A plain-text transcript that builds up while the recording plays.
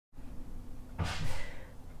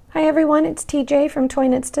Hi everyone, it's TJ from Toy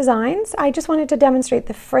Knits Designs. I just wanted to demonstrate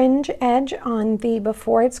the fringe edge on the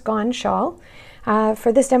Before It's Gone shawl.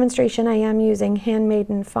 For this demonstration I am using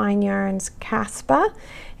Handmaiden fine yarns Casbah.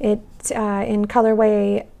 It's in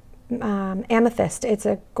colorway Amethyst. It's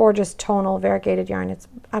a gorgeous tonal variegated yarn. It's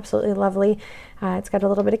absolutely lovely. It's got a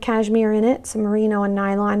little bit of cashmere in it, some merino and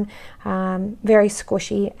nylon, very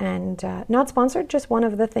squishy, and not sponsored, just one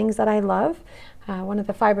of the things that I love, one of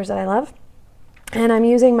the fibers that I love. And I'm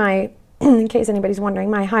using my, in case anybody's wondering,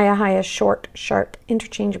 my Hiya Hiya short, sharp,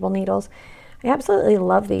 interchangeable needles. I absolutely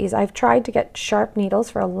love these. I've tried to get sharp needles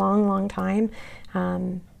for a long, long time,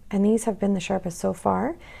 and these have been the sharpest so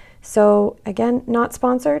far. So again, not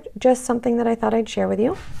sponsored, just something that I thought I'd share with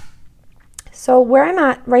you. So where I'm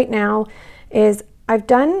at right now is I've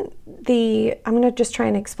done the, I'm going to just try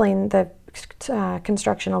and explain the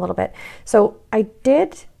construction a little bit. So I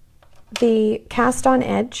did the cast on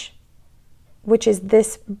edge, which is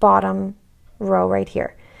this bottom row right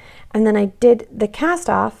here. And then I did the cast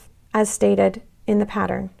off as stated in the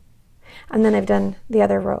pattern. And then I've done the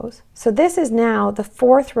other rows. So this is now the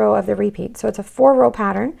fourth row of the repeat. So it's a 4-row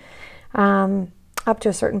pattern up to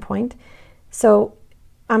a certain point. So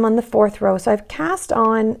I'm on the 4th row. So I've cast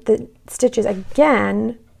on the stitches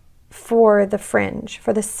again for the fringe,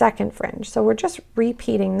 for the second fringe. So we're just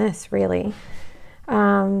repeating this really.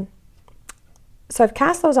 So I've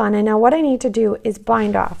cast those on, and now what I need to do is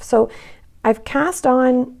bind off. So I've cast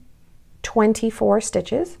on 24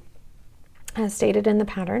 stitches as stated in the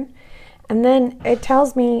pattern, and then it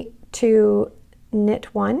tells me to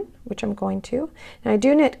knit 1, which I'm going to. And I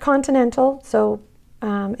do knit continental, so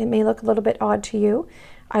it may look a little bit odd to you.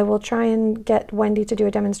 I will try and get Wendy to do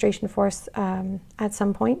a demonstration for us at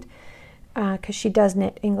some point, because she does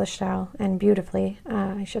knit English style and beautifully,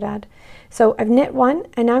 I should add. So I've knit 1,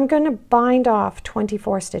 and I'm going to bind off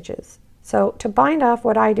 24 stitches. So to bind off,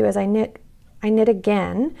 what I do is I knit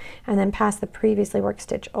again and then pass the previously worked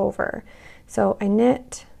stitch over. So I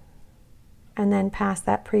knit and then pass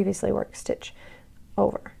that previously worked stitch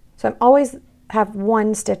over. So I'm always have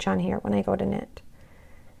 1 stitch on here when I go to knit.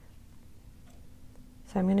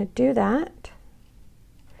 So I'm going to do that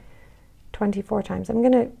 24 times. I'm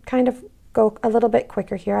going to kind of go a little bit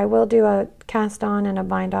quicker here. I will do a cast on and a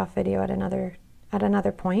bind off video at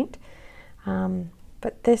another point.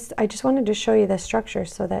 But this, I just wanted to show you the structure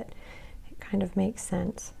so that it kind of makes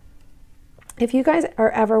sense. If you guys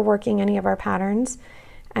are ever working any of our patterns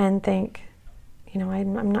and think, you know,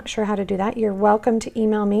 I'm not sure how to do that, you're welcome to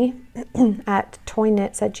email me at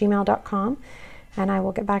toyknits@gmail.com. and I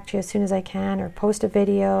will get back to you as soon as I can, or post a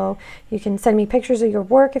video. You can send me pictures of your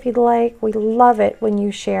work if you'd like. We love it when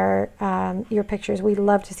you share your pictures. We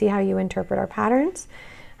love to see how you interpret our patterns,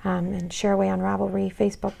 and share away on Ravelry,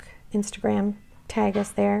 Facebook, Instagram. Tag us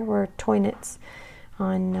there. We're Toy Knits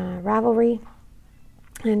on Ravelry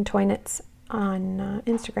and Toy Knits on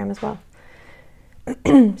Instagram as well.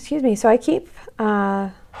 Excuse me. So I keep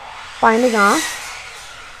binding off.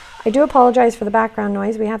 I do apologize for the background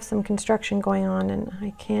noise. We have some construction going on and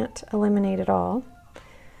I can't eliminate it all.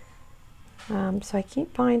 So I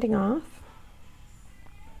keep binding off.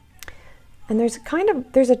 And there's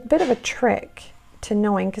a bit of a trick to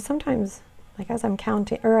knowing, because sometimes, like as I'm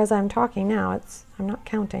counting, or as I'm talking now, I'm not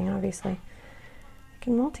counting, obviously. I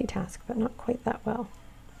can multitask, but not quite that well.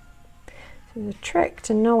 So there's a trick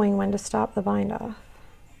to knowing when to stop the bind off.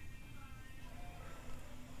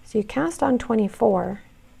 So you cast on 24,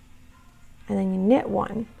 and then you knit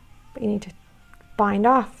 1, but you need to bind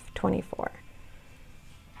off 24.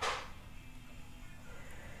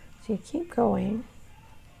 So you keep going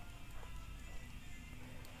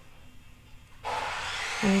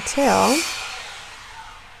until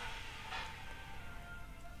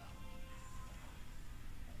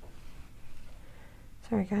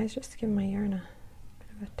sorry guys, just give my yarn a bit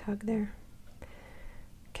of a tug there.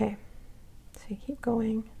 Okay, so you keep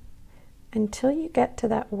going until you get to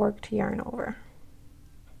that worked yarn over.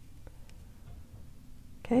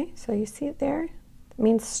 Okay, so you see it there? It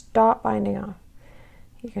means stop binding off.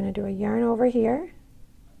 You're going to do a yarn over here,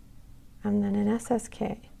 and then an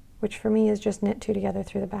SSK, which for me is just knit 2 together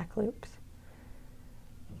through the back loops.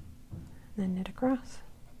 And then knit across.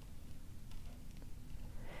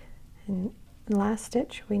 And last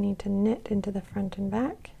stitch, we need to knit into the front and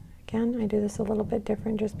back. Again, I do this a little bit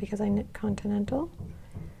different just because I knit continental.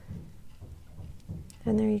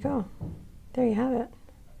 And there you go. There you have it.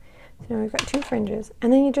 So now we've got 2 fringes,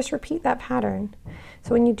 and then you just repeat that pattern.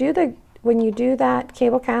 So when you do that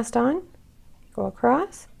cable cast on, you go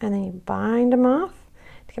across, and then you bind them off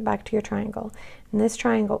to get back to your triangle. And this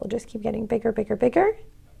triangle will just keep getting bigger, bigger, bigger,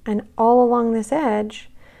 and all along this edge,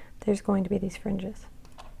 there's going to be these fringes.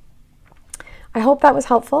 I hope that was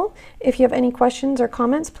helpful. If you have any questions or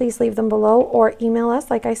comments, please leave them below or email us,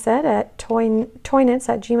 like I said, at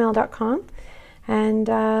toyknits@gmail.com. And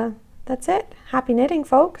that's it. Happy knitting,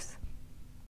 folks.